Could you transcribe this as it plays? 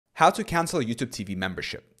How to cancel a YouTube TV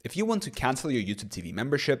membership. If you want to cancel your YouTube TV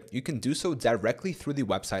membership, you can do so directly through the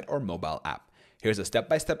website or mobile app. Here's a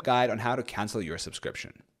step-by-step guide on how to cancel your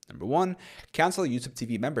subscription. Number 1, cancel a YouTube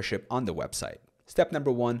TV membership on the website. Step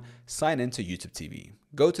number 1, sign in to YouTube TV.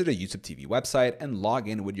 Go to the YouTube TV website and log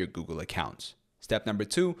in with your Google account. Step number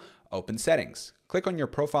 2, open Settings. Click on your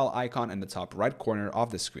profile icon in the top right corner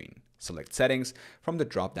of the screen. Select Settings from the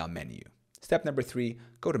drop-down menu. Step number 3,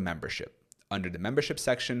 go to Membership. Under the Membership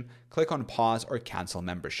section, click on Pause or Cancel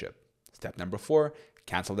Membership. Step number 4,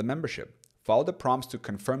 cancel the membership. Follow the prompts to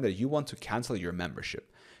confirm that you want to cancel your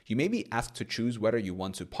membership. You may be asked to choose whether you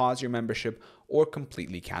want to pause your membership or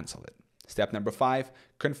completely cancel it. Step number 5,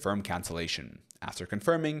 confirm cancellation. After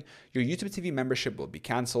confirming, your YouTube TV membership will be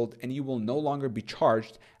canceled and you will no longer be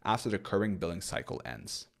charged after the current billing cycle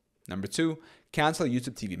ends. Number 2, cancel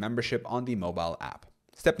YouTube TV membership on the mobile app.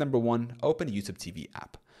 Step number 1, open YouTube TV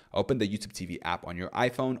app. Open the YouTube TV app on your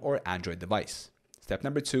iPhone or Android device. Step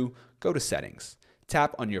number 2, go to Settings.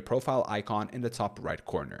 Tap on your profile icon in the top right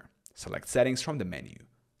corner. Select Settings from the menu.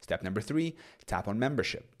 Step number 3, tap on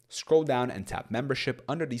Membership. Scroll down and tap Membership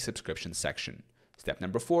under the Subscription section. Step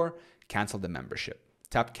number 4, cancel the membership.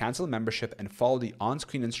 Tap Cancel Membership and follow the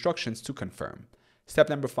on-screen instructions to confirm. Step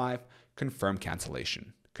number 5, confirm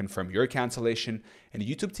cancellation. Confirm your cancellation and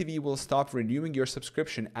YouTube TV will stop renewing your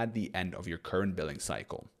subscription at the end of your current billing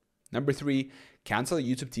cycle. Number 3, cancel a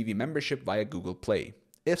YouTube TV membership via Google Play,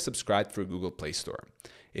 if subscribed through Google Play Store.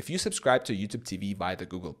 If you subscribe to YouTube TV via the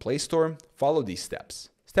Google Play Store, follow these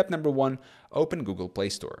steps. Step number 1, open Google Play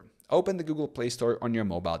Store. Open the Google Play Store on your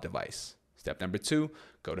mobile device. Step number 2,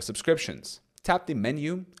 go to Subscriptions. Tap the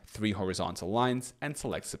menu, 3 horizontal lines, and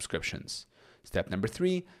select Subscriptions. Step number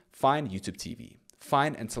 3, find YouTube TV.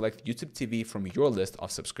 Find and select YouTube TV from your list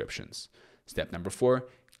of subscriptions. Step number 4,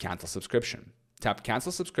 cancel subscription. Tap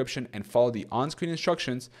Cancel Subscription and follow the on-screen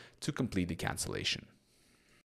instructions to complete the cancellation.